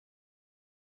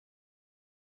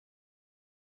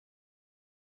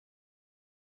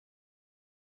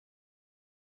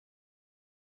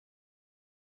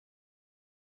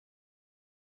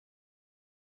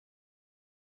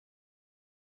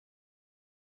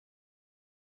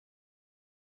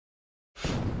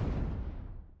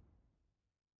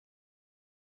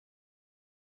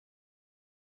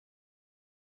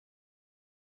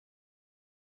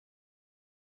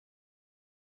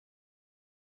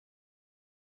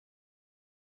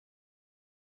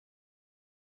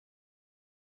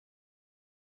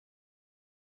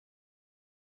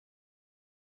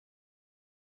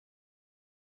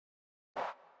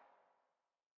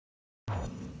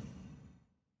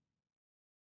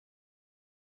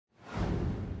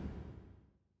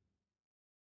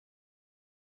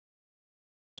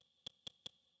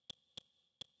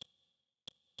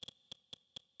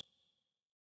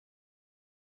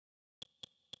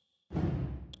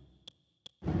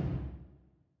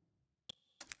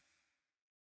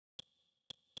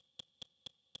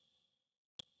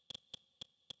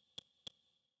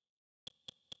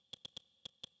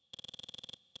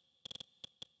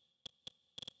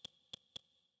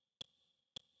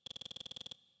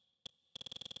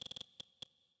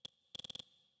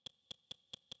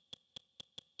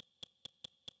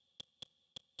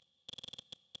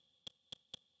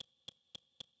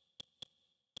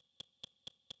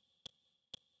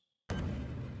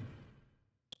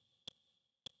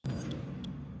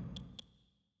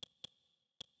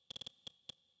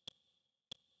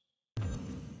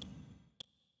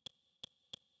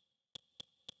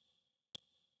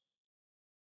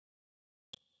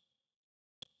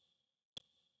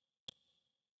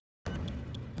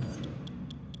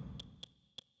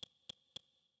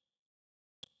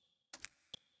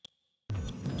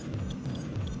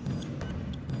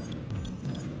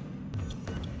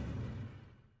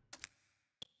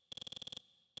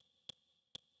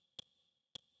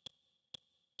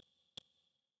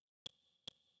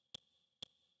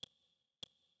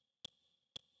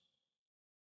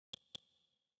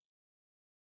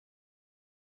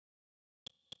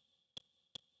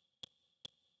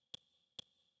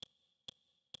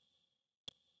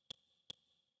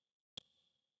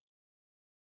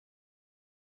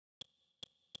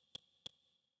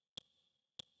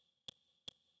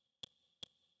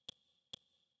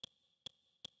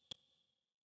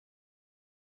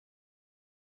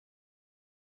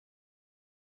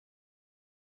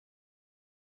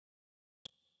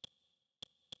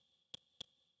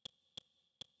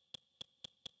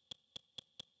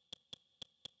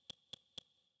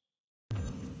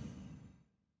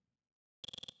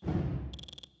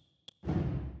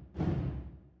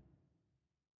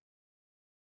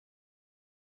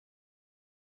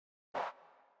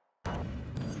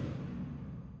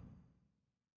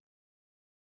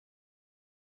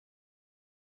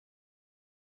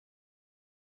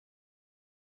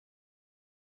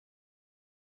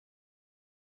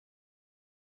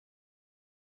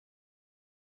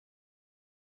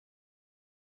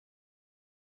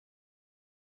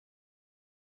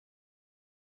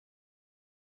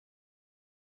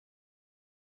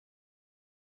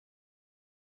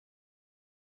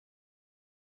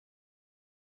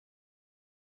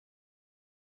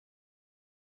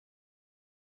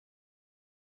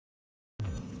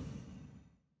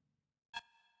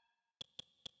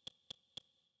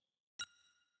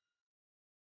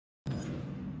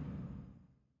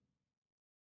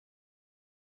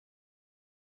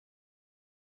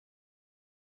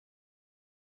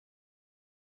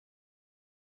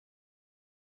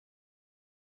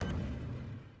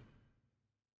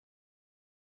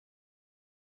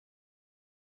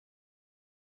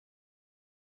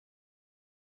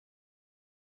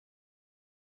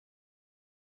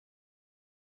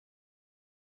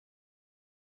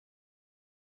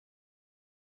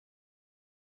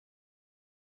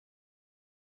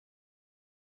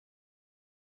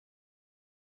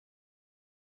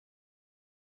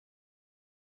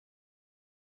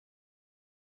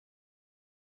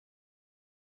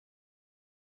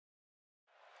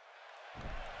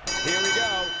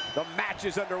The match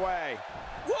is underway.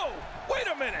 Whoa, wait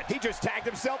a minute. He just tagged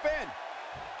himself in.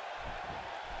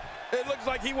 It looks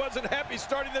like he wasn't happy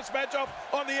starting this match off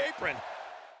on the apron.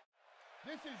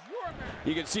 This is your match.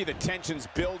 You can see the tensions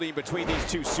building between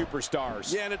these two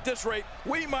superstars. Yeah, and at this rate,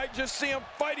 we might just see them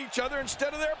fight each other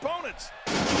instead of their opponents.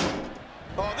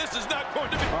 Oh, this is not going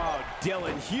to be... Oh,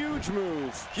 Dylan, huge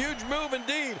move. Huge move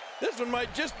indeed. This one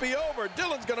might just be over.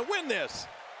 Dylan's going to win this.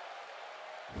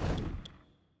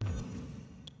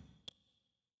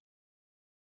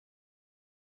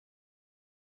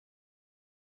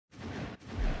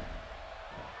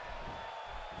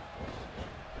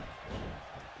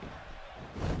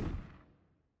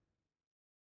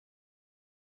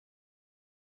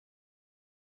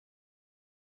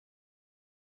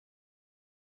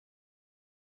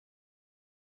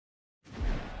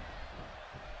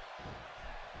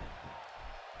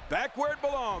 Back where it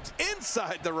belongs,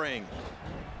 inside the ring.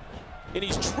 And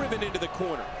he's driven into the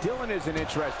corner. Dylan is an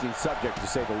interesting subject, to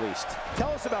say the least. Tell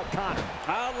us about Connor.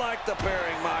 I like the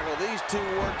pairing, Michael. These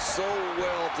two work so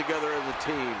well together as a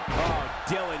team. Oh,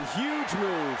 Dylan, huge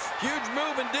move. Huge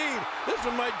move indeed. This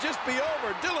one might just be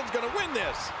over. Dylan's going to win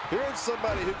this. Here's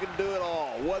somebody who can do it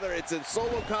all, whether it's in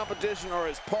solo competition or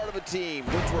as part of a team,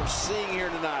 which we're seeing here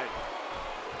tonight.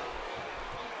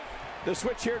 The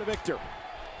switch here to Victor.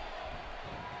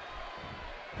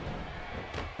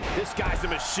 This guy's a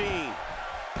machine.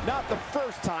 Not the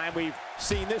first time we've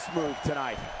seen this move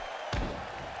tonight.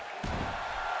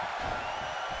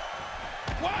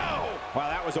 Wow! Wow,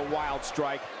 that was a wild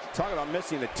strike. Talk about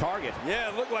missing the target. Yeah,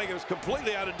 it looked like it was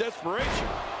completely out of desperation.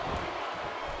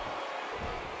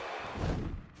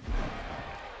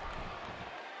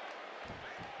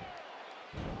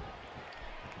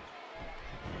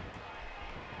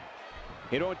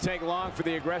 It won't take long for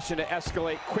the aggression to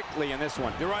escalate quickly in this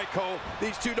one. You're right, Cole.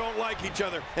 These two don't like each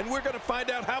other, and we're going to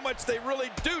find out how much they really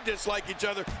do dislike each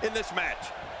other in this match.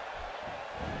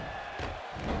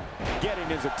 Getting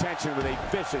his attention with a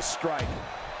vicious strike.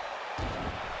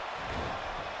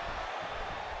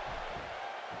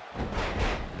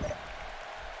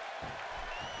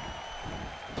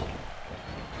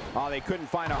 Oh, they couldn't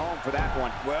find a home for that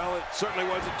one. Well, it certainly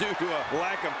wasn't due to a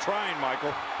lack of trying,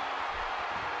 Michael.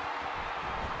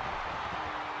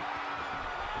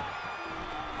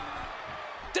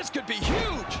 This could be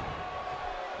huge.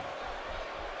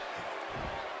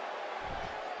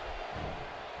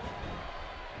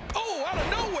 Oh, out of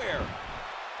nowhere.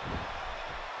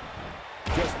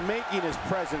 Just making his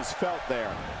presence felt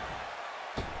there.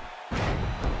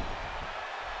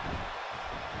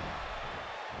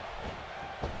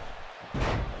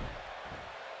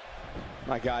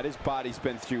 My God, his body's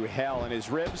been through hell, and his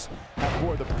ribs have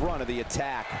bore the brunt of the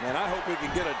attack. And I hope we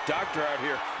can get a doctor out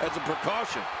here as a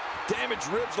precaution. Damaged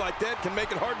ribs like that can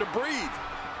make it hard to breathe.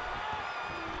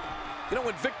 You know,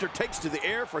 when Victor takes to the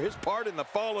air for his part in the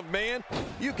fall of man,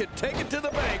 you can take it to the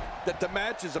bank that the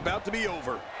match is about to be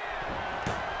over.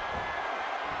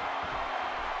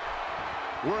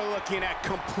 We're looking at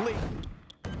complete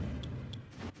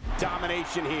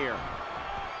domination here.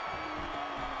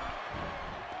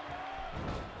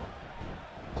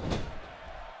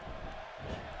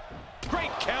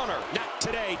 Great counter. Not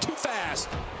today, too fast.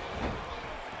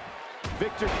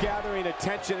 Victor gathering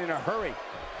attention in a hurry.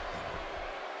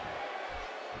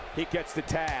 He gets the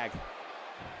tag.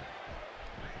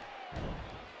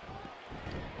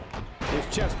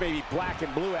 His chest may be black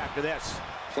and blue after this.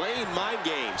 Playing mind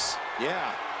games.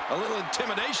 Yeah, a little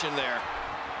intimidation there.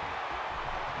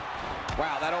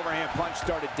 Wow, that overhand punch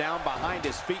started down behind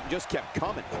his feet and just kept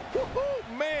coming.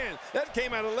 Woohoo, man, that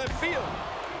came out of left field.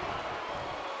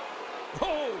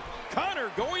 Oh,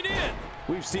 Connor going in.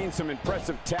 We've seen some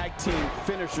impressive tag team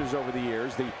finishers over the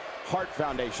years. The Hart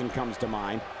Foundation comes to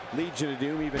mind. Legion of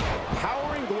Doom, even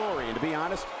Power and Glory. And to be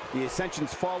honest, the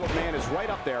Ascension's Fall of Man is right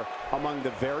up there among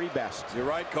the very best. You're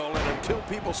right, Cole, and until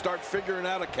people start figuring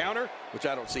out a counter, which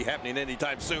I don't see happening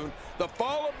anytime soon, the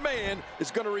Fall of Man is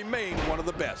going to remain one of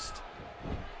the best.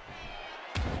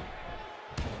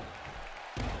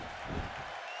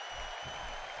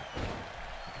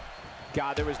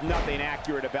 God, there was nothing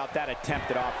accurate about that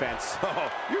attempt at offense.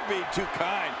 Oh, you're being too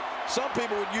kind. Some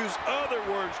people would use other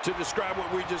words to describe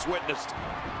what we just witnessed.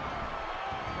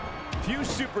 Few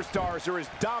superstars are as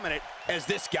dominant as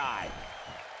this guy.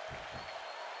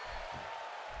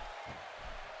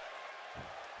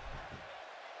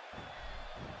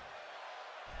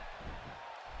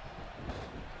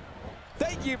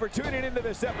 Thank you for tuning into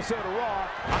this episode of Raw.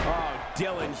 Oh,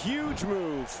 Dylan, huge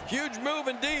move. Huge move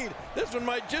indeed. This one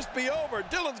might just be over.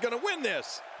 Dylan's going to win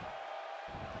this.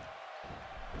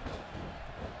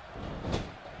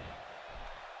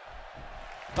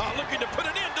 Oh, looking to put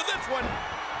an end to to this one.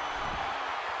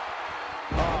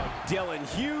 Oh, Dylan,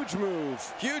 huge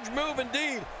move. Huge move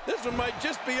indeed. This one might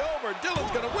just be over.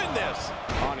 Dylan's going to win this.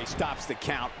 Oh, and he stops the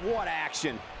count. What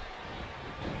action.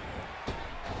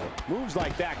 Moves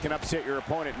like that can upset your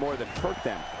opponent more than hurt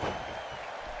them.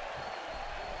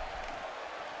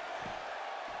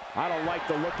 I don't like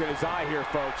the look in his eye here,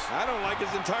 folks. I don't like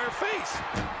his entire face.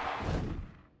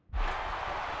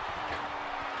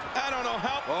 I don't know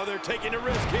how. Oh, they're taking a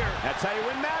risk here. That's how you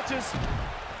win matches.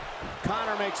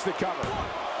 Connor makes the cover.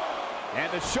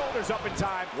 And the shoulder's up in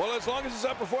time. Well, as long as it's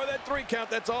up before that 3 count,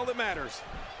 that's all that matters.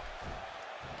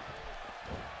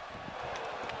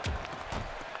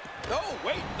 Oh,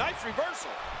 wait, nice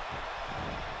reversal.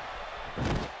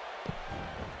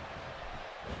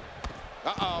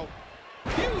 Uh-oh.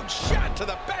 Huge shot to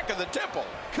the back of the temple.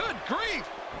 Good grief.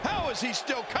 How is he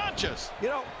still conscious? You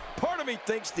know, part of me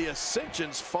thinks the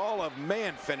Ascension's fall of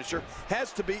man finisher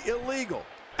has to be illegal.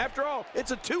 After all,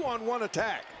 it's a 2-on-1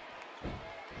 attack.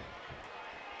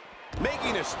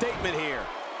 Making a statement here.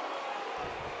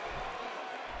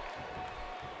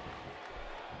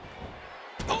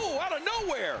 Oh, out of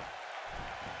nowhere.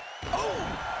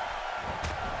 Oh.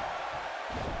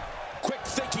 Quick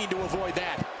thinking to avoid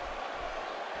that.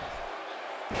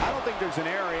 I don't think there's an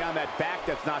area on that back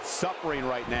that's not suffering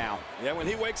right now. Yeah, when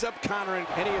he wakes up, Connor,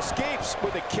 and he escapes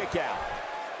with a kick out.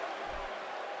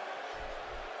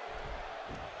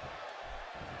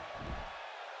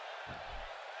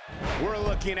 We're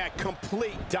looking at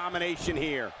complete domination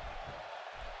here.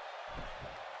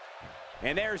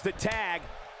 And there's the tag.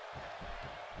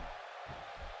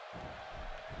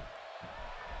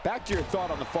 Back to your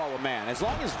thought on the fall of man. As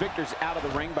long as Victor's out of the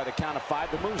ring by the count of 5,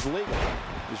 the move's legal.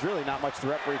 There's really not much the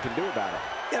referee can do about it.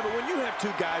 Yeah, but when you have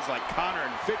 2 guys like Connor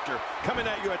and Victor coming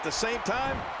at you at the same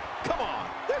time, come on,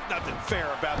 there's nothing fair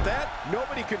about that.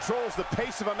 Nobody controls the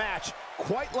pace of a match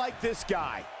quite like this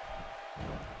guy.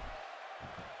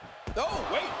 Oh,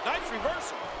 wait, nice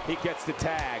reversal. He gets the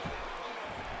tag.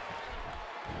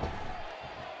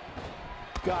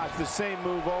 Gosh, the same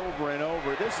move over and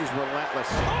over. This is relentless.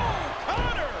 Oh,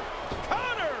 Connor!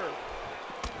 Connor!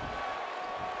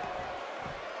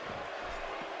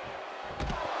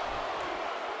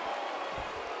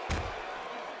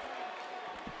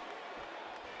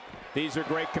 These are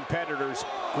great competitors,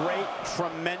 great,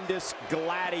 tremendous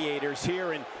gladiators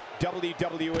here in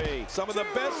WWE. Some of the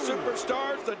best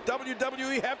superstars the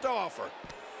WWE have to offer.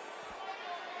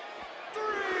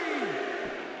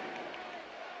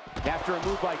 After a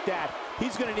move like that,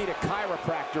 he's going to need a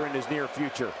chiropractor in his near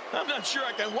future. I'm not sure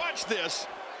I can watch this.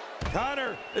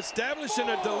 Connor establishing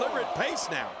a deliberate pace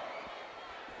now.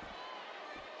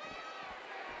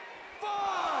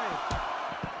 5,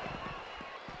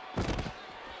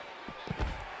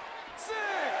 6.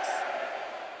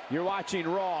 You're watching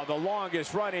Raw, the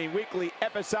longest running weekly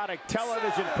episodic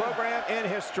television program in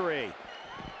history.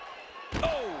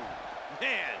 Oh,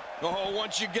 man. Oh,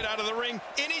 once you get out of the ring,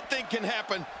 anything can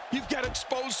happen. You've got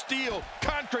exposed steel,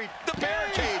 concrete, the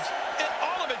barricades, and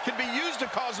all of it can be used to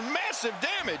cause massive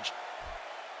damage.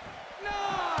 9.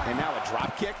 And now a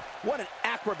drop kick. What an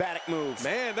acrobatic move.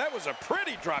 Man, that was a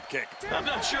pretty drop kick. I'm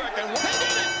not sure I can. They did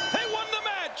it! They won the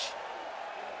match!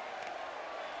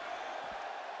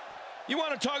 You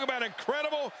want to talk about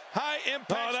incredible high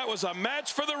impact? Oh, that was a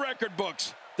match for the record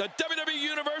books. The WWE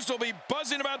Universe will be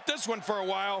buzzing about this one for a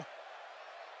while.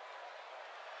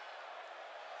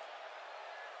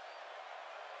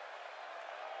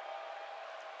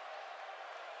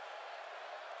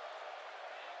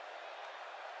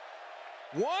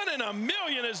 One in a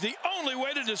million is the only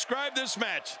way to describe this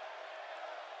match.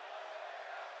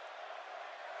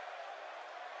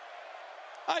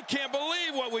 I can't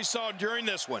believe what we saw during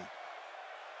this one.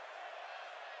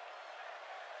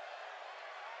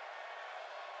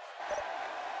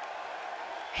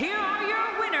 Here are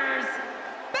your winners,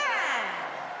 Ben,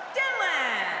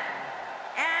 Dylan,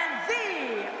 and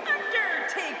The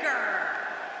Undertaker.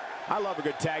 I love a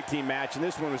good tag team match, and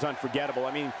this one was unforgettable.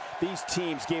 I mean, these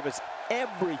teams gave us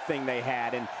everything they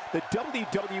had, and the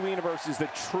WWE Universe is the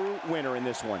true winner in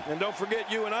this one. And don't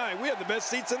forget you and I, we have the best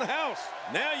seats in the house.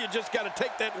 Now you just got to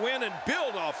take that win and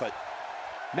build off it.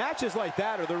 Matches like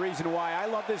that are the reason why I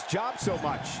love this job so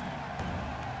much.